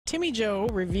Timmy Joe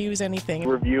reviews anything.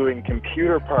 Reviewing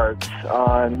computer parts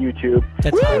on YouTube.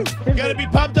 That's Woo! You gotta be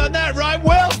pumped on that, right,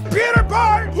 Will? Computer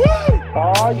parts! Woo!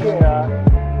 Oh, yeah.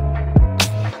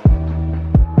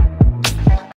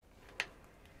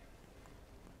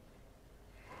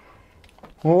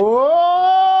 Whoa!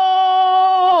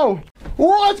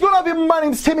 What's going on, people? My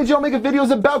name's Timmy Joe, making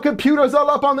videos about computers all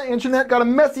up on the internet. Got a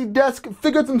messy desk,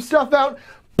 figured some stuff out,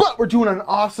 but we're doing an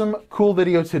awesome, cool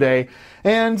video today.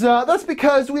 And that's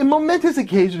because a momentous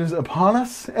occasion is upon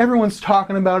us. Everyone's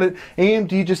talking about it.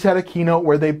 AMD just had a keynote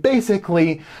where they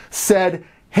basically said,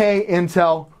 hey,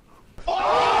 Intel,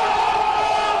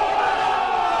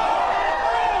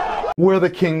 we're the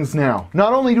kings now.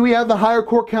 Not only do we have the higher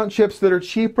core count chips that are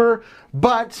cheaper,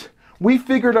 but we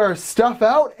figured our stuff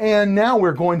out, and now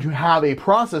we're going to have a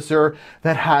processor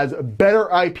that has better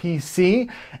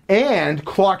IPC and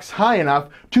clocks high enough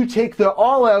to take the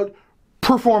all-out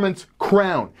performance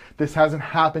crown. This hasn't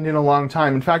happened in a long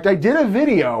time. In fact, I did a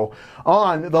video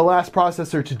on the last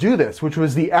processor to do this, which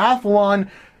was the Athlon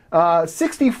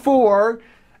 64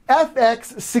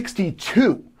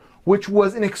 FX62. Which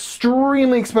was an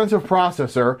extremely expensive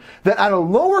processor that at a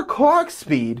lower clock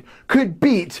speed could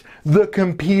beat the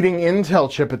competing Intel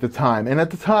chip at the time. And at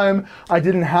the time, I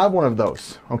didn't have one of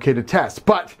those, okay, to test.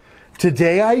 But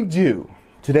today I do.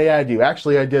 Today I do.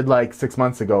 Actually, I did like 6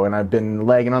 months ago, and I've been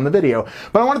lagging on the video.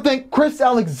 But I want to thank Chris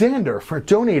Alexander for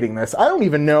donating this. I don't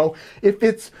even know if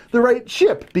it's the right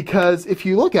chip, because if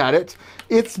you look at it,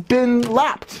 it's been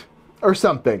lapped or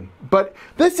something. But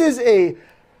this is a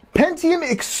Pentium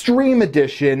Extreme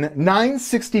Edition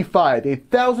 965, a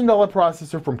 $1,000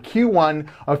 processor from Q1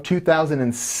 of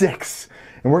 2006.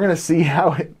 And we're going to see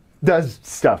how it does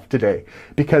stuff today,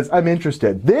 because I'm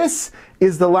interested. This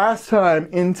is the last time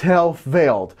Intel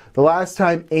failed, the last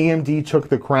time AMD took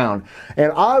the crown.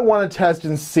 And I want to test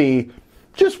and see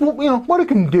just what it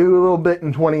can do a little bit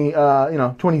in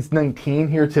 2019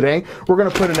 here today. We're going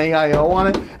to put an AIO on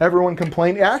it. Everyone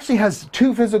complained. It actually has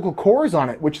 2 physical cores on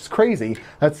it, which is crazy.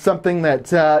 That's something that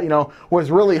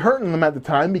was really hurting them at the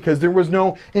time, because there was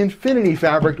no infinity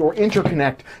fabric or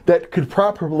interconnect that could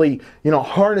properly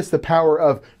harness the power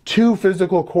of 2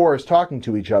 physical cores talking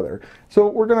to each other. So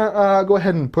we're going to go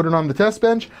ahead and put it on the test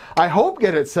bench. I hope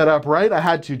get it set up right. I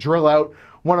had to drill out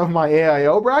one of my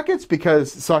AIO brackets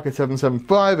because socket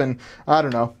 775, and I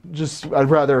don't know, I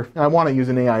want to use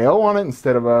an AIO on it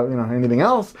instead of anything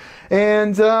else.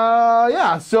 And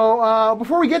yeah, so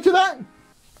before we get to that,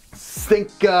 thank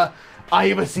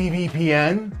IvaC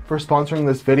VPN for sponsoring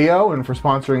this video and for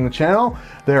sponsoring the channel.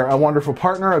 They're a wonderful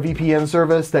partner, a VPN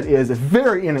service that is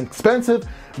very inexpensive,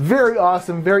 very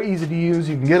awesome, very easy to use.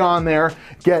 You can get on there,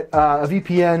 get a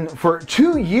VPN for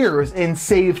 2 years, and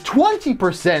save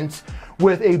 20%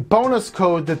 with a bonus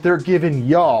code that they're giving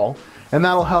y'all, and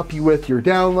that'll help you with your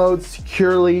downloads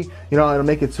securely. It'll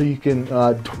make it so you can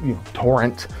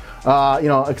torrent,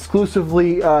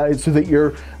 exclusively, so that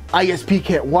your ISP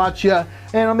can't watch you, and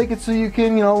it'll make it so you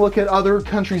can look at other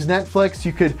countries' Netflix.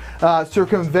 You could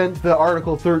circumvent the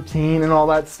Article 13 and all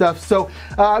that stuff. So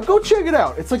go check it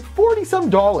out. It's like $40-some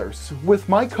with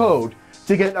my code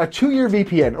to get a 2-year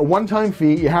VPN, a one-time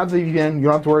fee. You have the VPN, you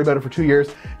don't have to worry about it for 2 years.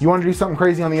 You want to do something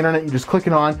crazy on the internet, you just click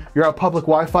it on. You're at public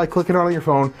Wi-Fi, click it on your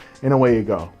phone, and away you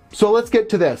go. So let's get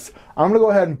to this. I'm going to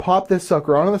go ahead and pop this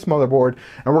sucker onto this motherboard,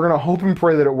 and we're going to hope and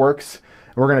pray that it works.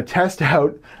 And we're going to test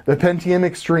out the Pentium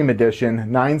Extreme Edition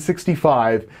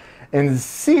 965 and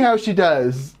see how she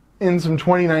does in some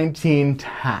 2019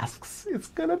 tasks. It's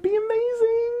going to be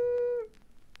amazing.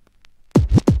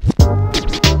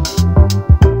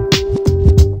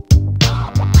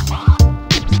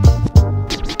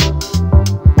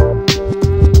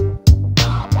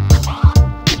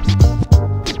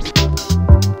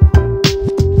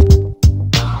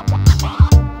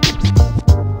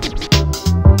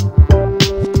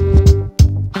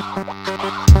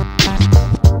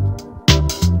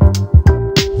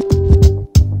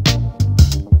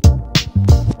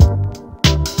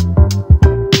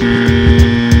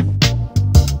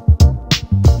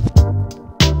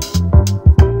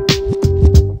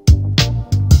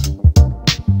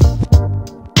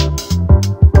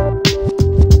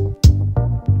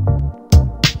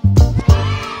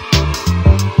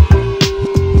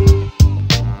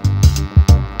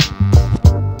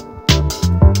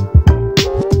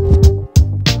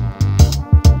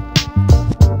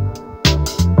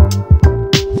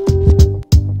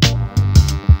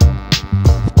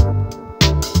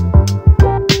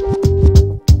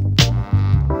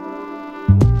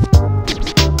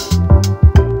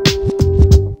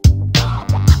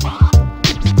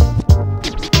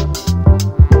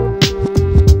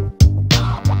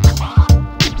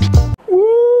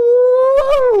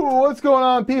 what's going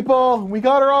on, people? We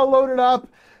got her all loaded up.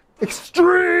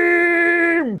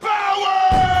 Extreme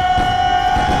power!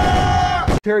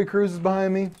 Terry Crews is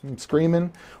behind me, I'm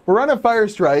screaming. We're on a fire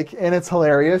strike, and it's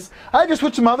hilarious. I just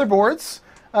switched to motherboards.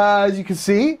 As you can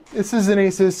see, this is an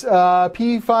Asus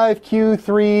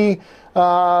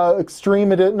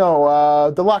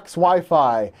P5Q3 Deluxe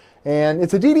Wi-Fi. And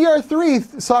it's a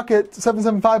DDR3 socket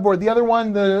 775 board. The other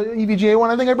one, the EVGA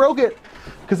one, I think I broke it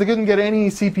because I couldn't get any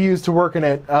CPUs to work in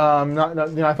it.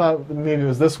 I thought maybe it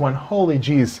was this one. Holy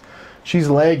jeez, she's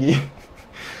laggy.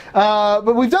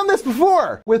 But we've done this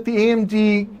before with the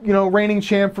AMD, reigning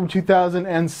champ from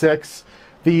 2006,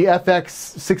 the FX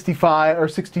 65 or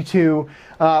 62,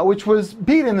 which was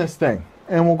beating this thing.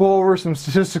 And we'll go over some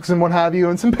statistics and what have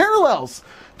you, and some parallels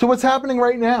to what's happening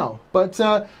right now. But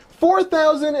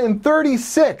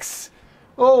 4,036.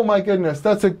 Oh my goodness,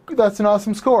 that's an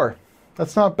awesome score.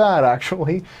 That's not bad,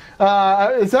 actually.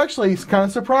 It's actually kind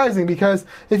of surprising because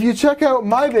if you check out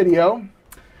my video,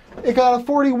 it got a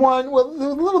 41, well,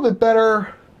 a little bit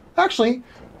better, actually,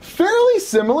 fairly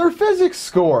similar physics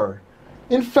score.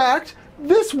 In fact,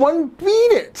 this one beat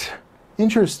it.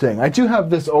 Interesting. I do have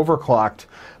this overclocked,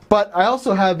 but I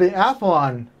also have the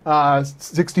Athlon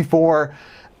 64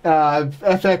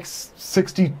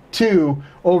 FX62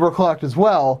 overclocked as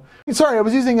well. Sorry, I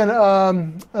was using an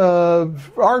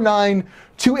R9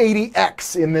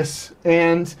 280X in this,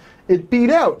 and it beat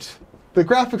out the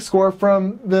graphics score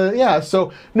from the,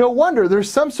 so no wonder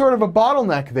there's some sort of a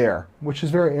bottleneck there, which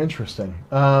is very interesting.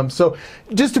 So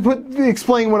just to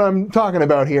explain what I'm talking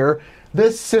about here,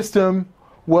 this system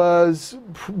was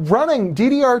running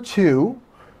DDR2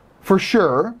 for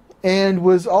sure, and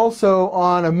was also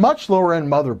on a much lower end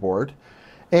motherboard.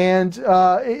 And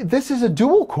this is a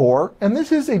dual core, and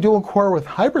this is a dual core with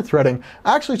hybrid threading,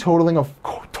 actually totaling a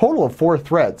total of 4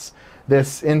 threads.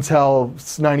 This Intel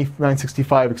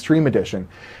 9965 Extreme Edition.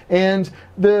 And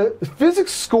the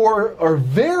physics score are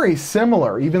very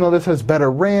similar, even though this has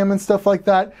better RAM and stuff like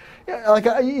that. Like,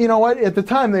 you know what, at the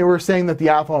time they were saying that the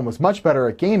Athlon was much better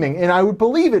at gaming, and I would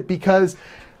believe it because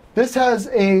this has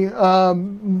a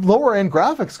lower end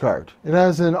graphics card. It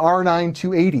has an R9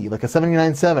 280, like a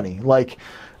 7970. Like,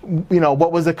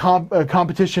 what was a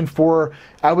competition for,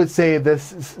 I would say, the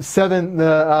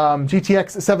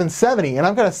GTX 770, and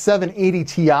I've got a 780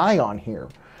 Ti on here.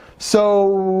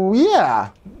 So yeah,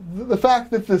 the fact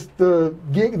that the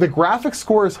graphics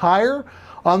score is higher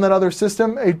on that other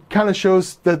system, it kind of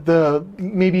shows that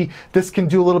maybe this can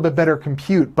do a little bit better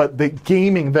compute, but the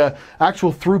gaming, the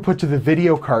actual throughput to the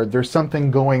video card, there's something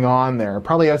going on there. It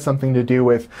probably has something to do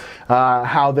with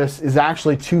how this is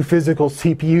actually 2 physical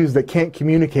CPUs that can't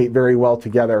communicate very well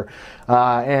together.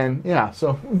 And yeah,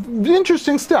 so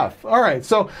interesting stuff. All right,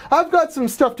 so I've got some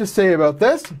stuff to say about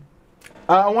this.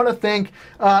 I want to thank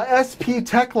SP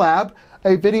Tech Lab,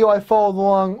 a video I followed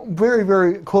along very,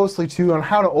 very closely to on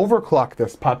how to overclock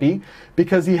this puppy,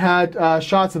 because he had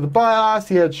shots of the BIOS,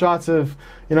 he had shots of,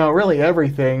 really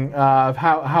everything, of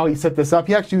how he set this up.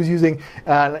 He actually was using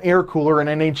an air cooler, an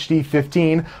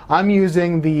NHD15. I'm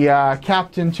using the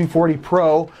Captain 240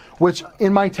 Pro, which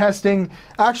in my testing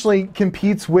actually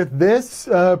competes with this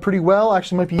pretty well.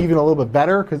 Actually might be even a little bit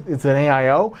better because it's an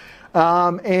AIO.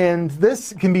 And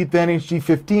this can beat the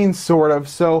NHD15 sort of,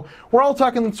 so we're all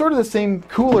talking sort of the same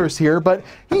coolers here, but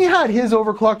he had his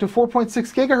overclocked to 4.6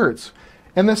 gigahertz.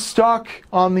 And the stock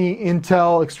on the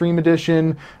Intel Extreme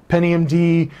Edition Pentium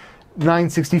D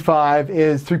 965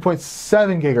 is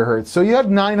 3.7 gigahertz. So you have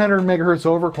 900 megahertz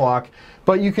overclock,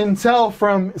 but you can tell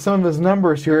from some of his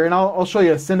numbers here, and I'll show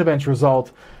you a Cinebench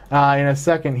result in a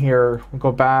second here. We'll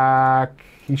go back.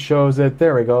 He shows it.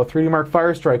 There we go. 3D Mark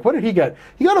Firestrike. What did he get?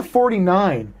 He got a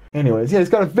 49. Anyways, yeah, he's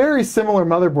got a very similar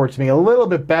motherboard to me, a little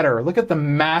bit better. Look at the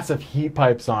massive heat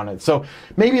pipes on it. So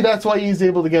maybe that's why he's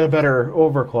able to get a better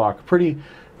overclock. Pretty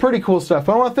cool stuff.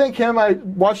 I want to thank him. I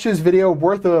watched his video,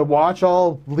 worth a watch.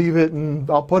 I'll leave it and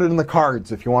I'll put it in the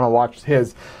cards if you want to watch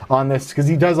his on this, because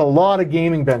he does a lot of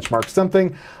gaming benchmarks,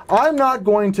 something I'm not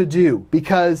going to do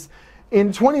because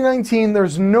in 2019,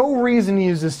 there's no reason to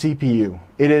use this CPU.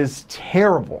 It is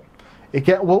terrible. It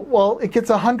gets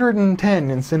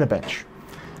 110 in Cinebench.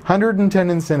 110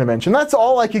 in Cinebench. And that's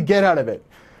all I could get out of it.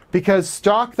 Because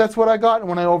stock, that's what I got, and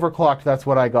when I overclocked, that's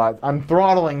what I got. I'm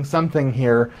throttling something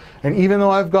here, and even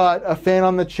though I've got a fan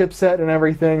on the chipset and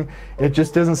everything, it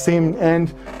just doesn't seem,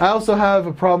 and I also have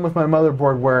a problem with my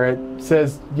motherboard where it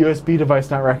says USB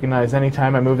device not recognized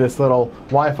anytime I move this little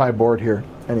Wi-Fi board here.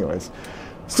 Anyways.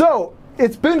 So,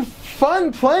 it's been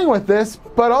fun playing with this,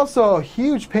 but also a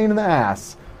huge pain in the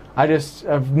ass. I just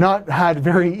have not had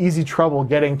very easy trouble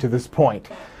getting to this point.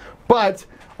 But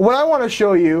what I want to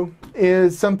show you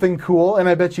is something cool, and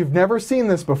I bet you've never seen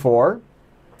this before.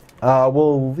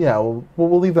 We'll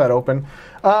leave that open.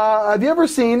 Have you ever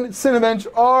seen Cinebench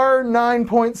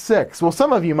R9.6? Well,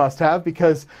 some of you must have,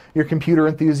 because you're computer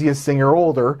enthusiasts and you're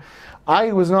older.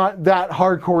 I was not that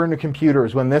hardcore into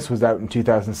computers when this was out in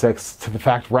 2006, to the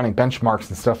fact of running benchmarks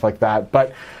and stuff like that.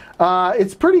 But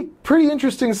it's pretty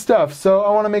interesting stuff. So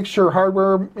I want to make sure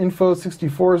hardware info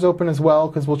 64 is open as well,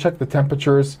 because we'll check the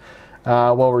temperatures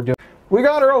while we're doing. We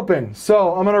got her open.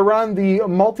 So I'm going to run the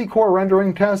multi-core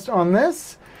rendering test on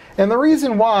this. And the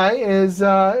reason why is,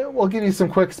 we'll give you some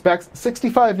quick specs.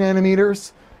 65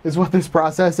 nanometers is what this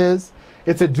process is.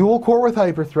 It's a dual core with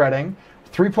hyperthreading,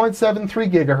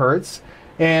 3.73 gigahertz,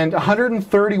 and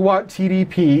 130 watt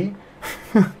TDP.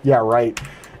 Yeah, right.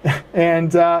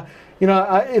 And,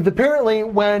 apparently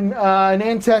when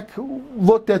Nantec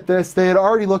looked at this, they had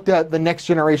already looked at the next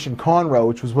generation Conroe,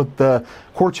 which was what the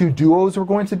Core 2 Duos were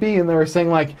going to be, and they were saying,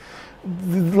 like,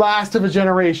 the last of a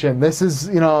generation. This is,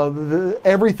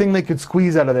 everything they could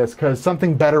squeeze out of this, because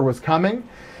something better was coming.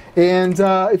 And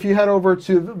if you head over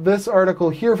to this article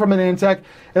here from Nantec,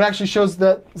 it actually shows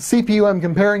that CPU I'm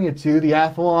comparing it to, the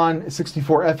Athlon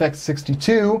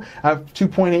 64FX62 at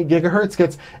 2.8 gigahertz,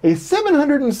 gets a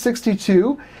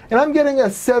 762, and I'm getting a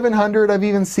 700. I've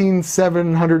even seen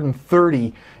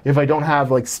 730 if I don't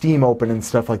have like Steam open and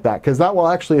stuff like that, because that will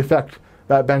actually affect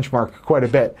that benchmark quite a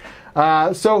bit.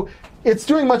 So it's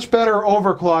doing much better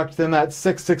overclocked than that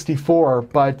 664,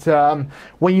 but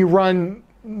when you run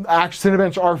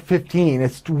Cinebench R15,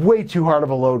 it's way too hard of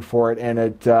a load for it, and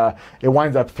it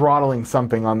winds up throttling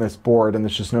something on this board, and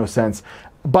there's just no sense.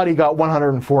 Buddy got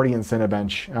 140 in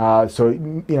Cinebench, so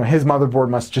his motherboard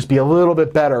must just be a little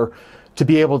bit better to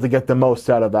be able to get the most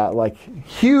out of that. Like,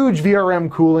 huge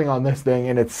VRM cooling on this thing,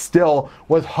 and it still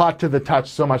was hot to the touch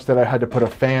so much that I had to put a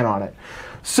fan on it.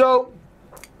 So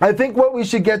I think what we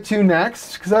should get to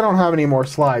next, because I don't have any more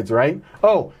slides, right?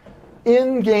 Oh,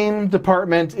 in-game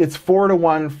department, it's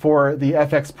 4-to-1 for the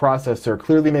FX processor,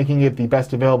 clearly making it the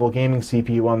best available gaming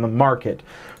CPU on the market.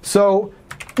 So,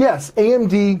 yes,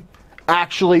 AMD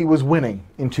actually was winning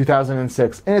in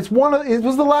 2006, and it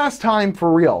was the last time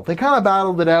for real. They kind of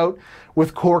battled it out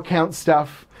with core count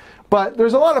stuff, but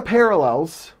there's a lot of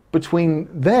parallels between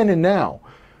then and now.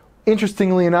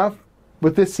 Interestingly enough,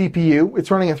 with this CPU,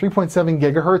 it's running at 3.7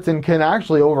 gigahertz and can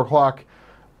actually overclock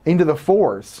into the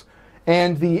 4s.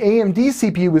 And the AMD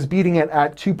CPU was beating it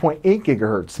at 2.8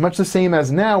 gigahertz, much the same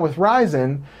as now with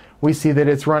Ryzen. We see that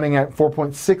it's running at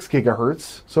 4.6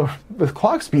 gigahertz, so the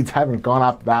clock speeds haven't gone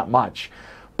up that much.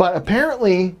 But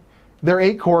apparently, their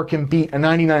 8-core can beat a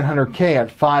 9900K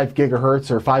at 5 gigahertz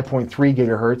or 5.3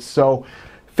 gigahertz. So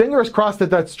fingers crossed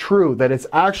that that's true, that it's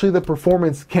actually the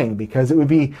performance king, because it would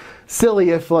be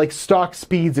silly if, like, stock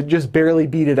speeds, it just barely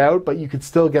beat it out, but you could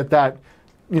still get that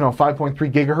 5.3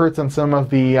 gigahertz on some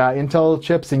of the Intel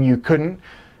chips, and you couldn't,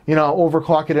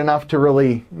 overclock it enough to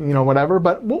really, whatever.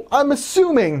 But I'm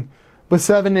assuming with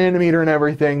 7 nanometer and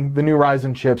everything, the new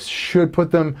Ryzen chips should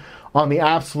put them on the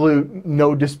absolute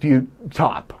no dispute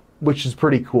top, which is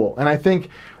pretty cool. And I think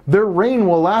their reign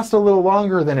will last a little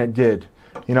longer than it did,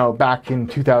 back in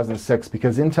 2006,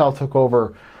 because Intel took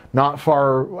over not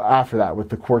far after that with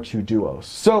the Core 2 Duos.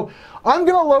 So I'm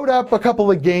going to load up a couple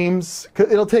of games.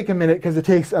 It'll take a minute, because it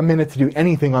takes a minute to do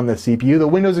anything on this CPU. The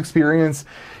Windows experience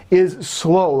is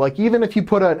slow. Like, even if you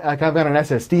put I've got an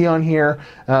SSD on here,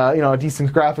 a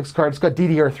decent graphics card, it's got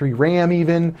DDR3 RAM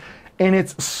even, and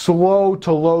it's slow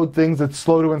to load things, it's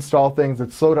slow to install things,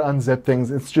 it's slow to unzip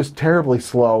things. It's just terribly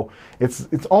slow. It's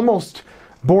almost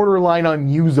borderline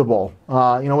unusable.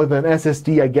 With an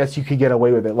SSD, I guess you could get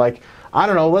away with it. Like, I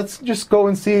don't know, let's just go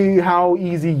and see how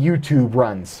easy YouTube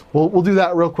runs. We'll do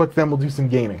that real quick, then we'll do some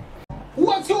gaming.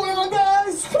 What's going on,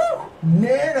 guys?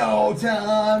 Nano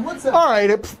time. What's up? Alright,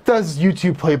 it does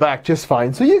YouTube playback just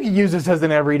fine. So you can use this as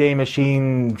an everyday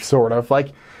machine, sort of.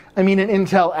 Like, I mean, an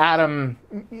Intel Atom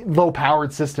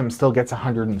low-powered system still gets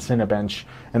 100 in Cinebench,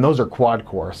 and those are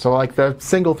quad-core. So, like, the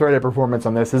single-threaded performance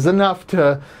on this is enough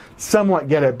to somewhat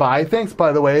get it by. Thanks,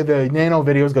 by the way. The Nano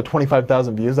video's got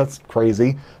 25,000 views. That's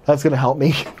crazy. That's going to help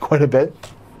me quite a bit.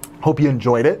 Hope you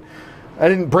enjoyed it. I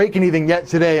didn't break anything yet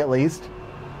today, at least.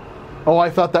 Oh,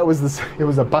 I thought that was it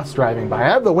was a bus driving by. I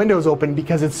have the windows open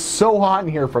because it's so hot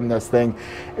in here from this thing.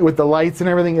 With the lights and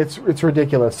everything, it's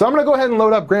ridiculous. So I'm going to go ahead and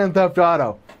load up Grand Theft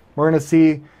Auto. We're going to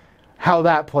see how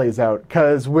that plays out,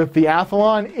 because with the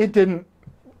Athlon, it didn't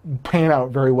pan out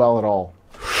very well at all.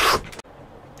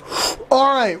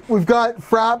 Alright, we've got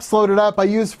Fraps loaded up. I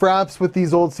use Fraps with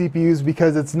these old CPUs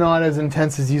because it's not as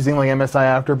intense as using like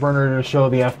MSI Afterburner to show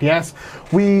the FPS.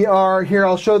 We are here,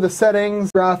 I'll show the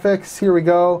settings, graphics, here we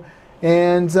go.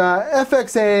 And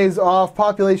FXA is off,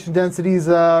 population density is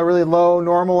really low,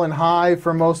 normal and high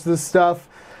for most of this stuff.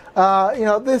 You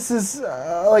know, this is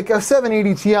like a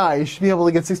 780 Ti. You should be able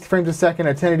to get 60 frames a second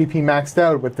at 1080p maxed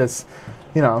out with this,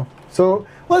 you know. So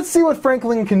let's see what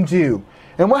Franklin can do.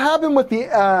 And what happened with the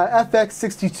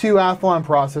FX62 Athlon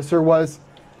processor was,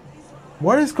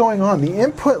 what is going on? The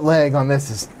input lag on this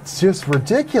is just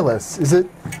ridiculous. Is it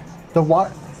the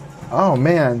what? Oh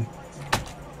man.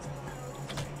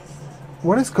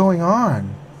 What is going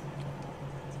on?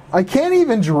 I can't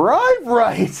even drive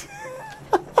right.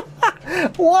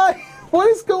 Why? What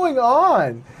is going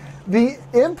on? The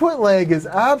input lag is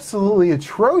absolutely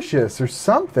atrocious or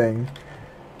something.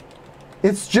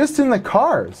 It's just in the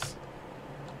cars.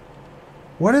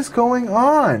 What is going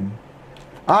on?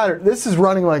 This is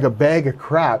running like a bag of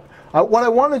crap. What I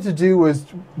wanted to do was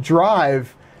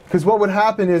drive, because what would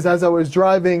happen is as I was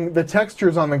driving, the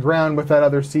textures on the ground with that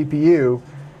other CPU,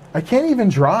 I can't even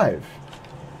drive.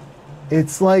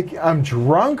 It's like I'm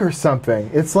drunk or something.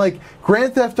 It's like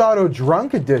Grand Theft Auto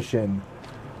Drunk Edition.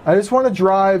 I just want to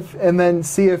drive and then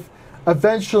see if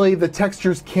eventually the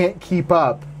textures can't keep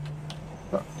up.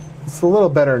 It's a little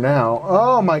better now.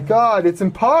 Oh my god, it's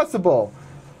impossible.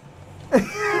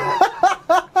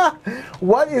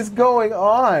 What is going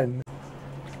on?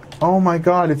 Oh my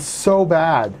god, it's so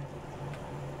bad.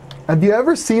 Have you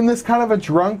ever seen this kind of a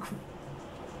drunk...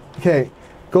 Okay,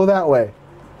 go that way.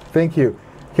 Thank you.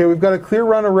 Okay, we've got a clear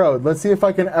run of road. Let's see if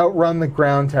I can outrun the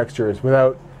ground textures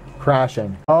without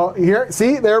crashing. Oh, here,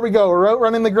 see, there we go. We're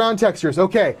outrunning the ground textures.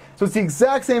 Okay, so it's the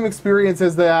exact same experience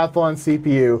as the Athlon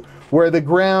CPU, where the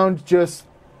ground just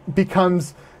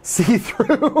becomes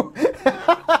see-through.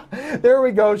 There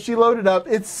we go, she loaded up.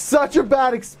 It's such a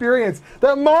bad experience.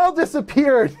 That mall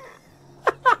disappeared.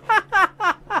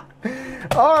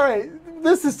 All right,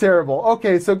 this is terrible.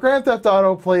 Okay, so Grand Theft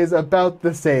Auto plays about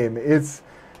the same.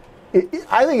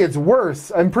 I think it's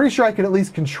worse. I'm pretty sure I can at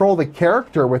least control the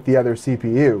character with the other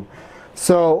CPU.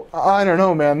 So, I don't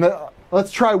know, man.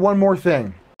 Let's try one more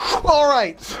thing. All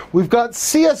right, we've got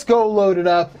CSGO loaded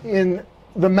up in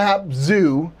the map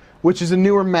Zoo, which is a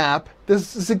newer map.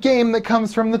 This is a game that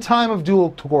comes from the time of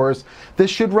dual cores.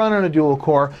 This should run on a dual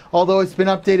core, although it's been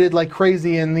updated like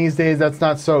crazy, and these days that's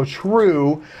not so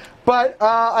true. But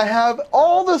I have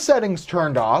all the settings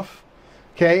turned off.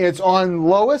 Okay, it's on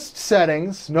lowest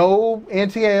settings, no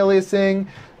anti-aliasing,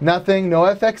 nothing, no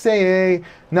FXAA,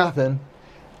 nothing.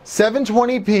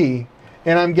 720p,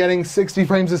 and I'm getting 60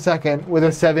 frames a second with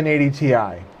a 780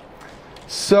 Ti.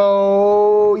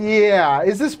 So, yeah,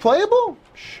 is this playable?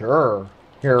 Sure.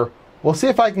 Here, we'll see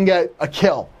if I can get a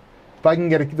kill. If I can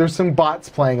get there's some bots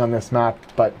playing on this map,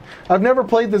 but I've never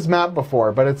played this map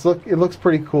before, but it looks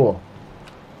pretty cool.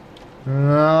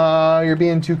 You're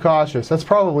being too cautious. That's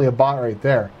probably a bot right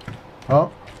there.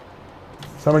 Oh,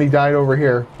 somebody died over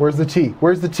here. Where's the T?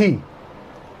 Where's the T?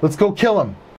 Let's go kill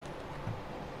him.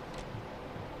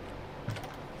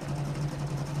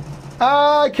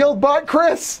 I killed bot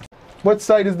Chris. What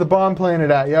site is the bomb planted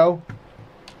at, yo?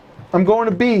 I'm going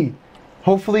to B.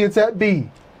 Hopefully it's at B.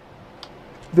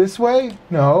 This way?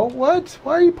 No. What?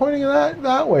 Why are you pointing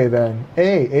that way then?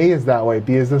 A is that way.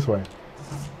 B is this way.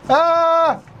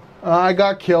 Ah! I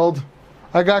got killed.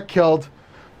 I got killed.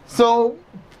 So,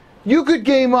 you could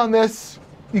game on this.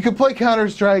 You could play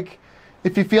Counter-Strike.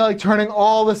 If you feel like turning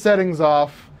all the settings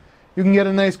off, you can get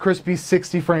a nice crispy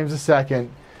 60 frames a second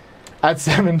at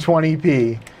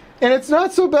 720p. And it's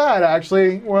not so bad,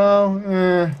 actually. Well,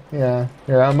 yeah,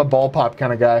 I'm a ball pop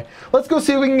kind of guy. Let's go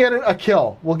see if we can get a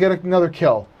kill. We'll get another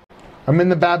kill. I'm in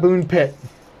the baboon pit.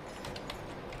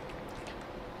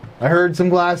 I heard some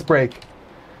glass break.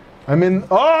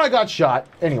 Oh, I got shot.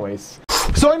 Anyways.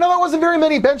 So I know that wasn't very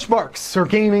many benchmarks or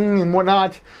gaming and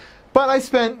whatnot, but I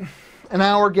spent an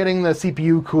hour getting the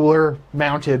CPU cooler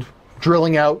mounted,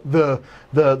 drilling out the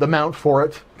mount for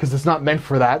it, because it's not meant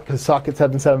for that, because socket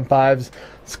 775's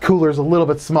cooler's a little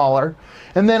bit smaller.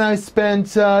 And then I spent,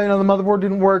 the motherboard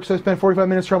didn't work, so I spent 45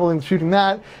 minutes troubleshooting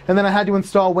that. And then I had to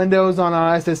install Windows on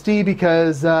an SSD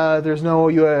because there's no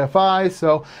UEFI,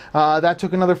 so that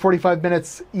took another 45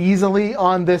 minutes easily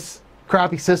on this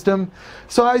crappy system.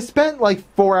 So I spent like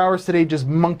 4 hours today just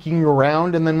monkeying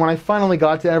around, and then when I finally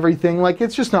got to everything, like,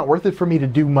 it's just not worth it for me to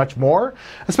do much more,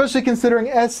 especially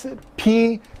considering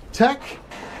SP's Tech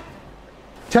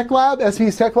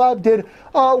Lab did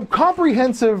a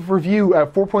comprehensive review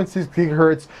at 4.6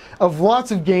 gigahertz of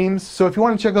lots of games. So if you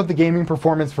want to check out the gaming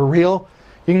performance for real,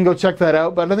 you can go check that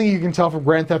out. But I think you can tell from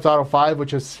Grand Theft Auto 5,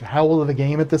 which is how old of a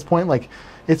game at this point. Like,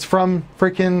 it's from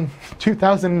freaking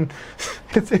 2000.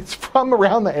 It's from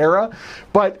around the era.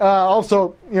 But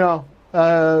also,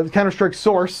 Counter-Strike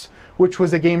Source, which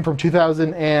was a game from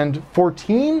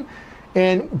 2014,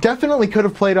 and definitely could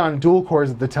have played on dual cores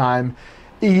at the time.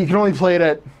 You can only play it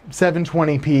at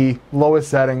 720p, lowest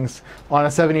settings, on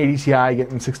a 780 Ti,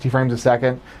 getting 60 frames a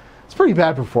second. It's pretty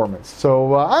bad performance.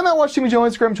 So I'm at Watch Timmy Joe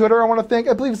Instagram, Twitter. I want to thank,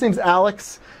 I believe his name's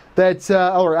Alex,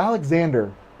 or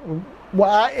Alexander.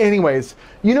 Well, anyways,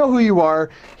 you know who you are.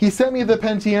 He sent me the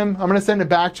Pentium. I'm going to send it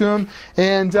back to him.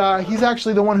 And he's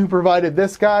actually the one who provided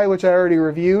this guy, which I already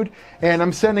reviewed. And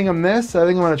I'm sending him this. I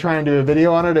think I'm going to try and do a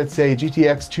video on it. It's a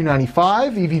GTX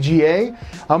 295 EVGA.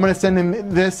 I'm going to send him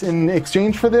this in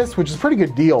exchange for this, which is a pretty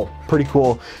good deal. Pretty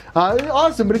cool.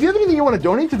 Awesome. But if you have anything you want to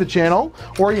donate to the channel,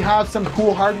 or you have some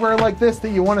cool hardware like this that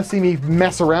you want to see me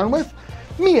mess around with,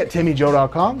 me at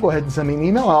timmyjoe.com. Go ahead and send me an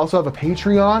email. I also have a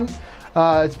Patreon.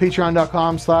 It's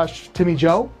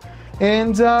patreon.com/TimmyJoe,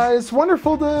 and it's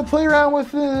wonderful to play around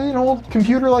with an old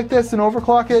computer like this and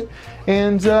overclock it,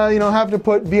 and have to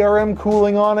put VRM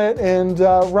cooling on it and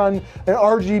run an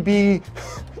RGB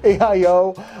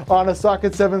AIO on a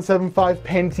socket 775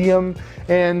 Pentium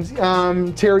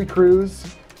and Terry Crews.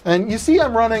 And you see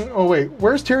I'm running, oh wait,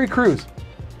 where's Terry Crews?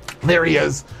 There he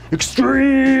is,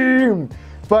 extreme!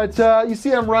 But you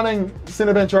see I'm running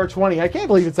Cinebench R20. I can't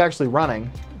believe it's actually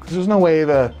running. There's no way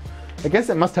I guess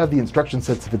it must have the instruction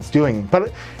sets if it's doing,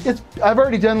 but I've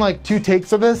already done like 2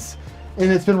 takes of this, and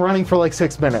it's been running for like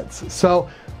 6 minutes. So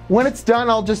when it's done,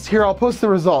 I'll post the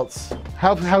results.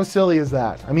 How silly is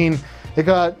that? I mean, it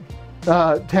got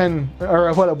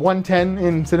 110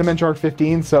 in Cinebench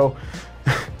R15, so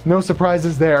no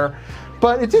surprises there.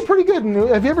 But it did pretty good.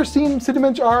 Have you ever seen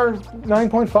Cinebench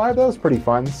R9.5? That was pretty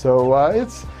fun. So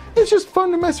it's just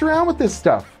fun to mess around with this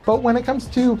stuff. But when it comes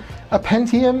to a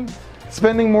Pentium,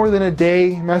 spending more than a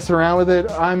day messing around with it,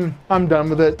 I'm done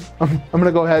with it. I'm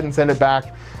gonna go ahead and send it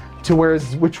back to where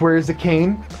it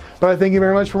came. But I thank you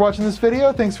very much for watching this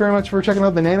video. Thanks very much for checking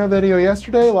out the Nano video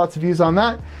yesterday. Lots of views on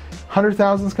that.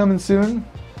 100,000's coming soon.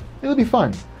 It'll be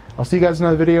fun. I'll see you guys in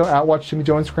another video at Watch Timmy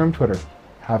Joe Instagram, Twitter.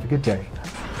 Have a good day.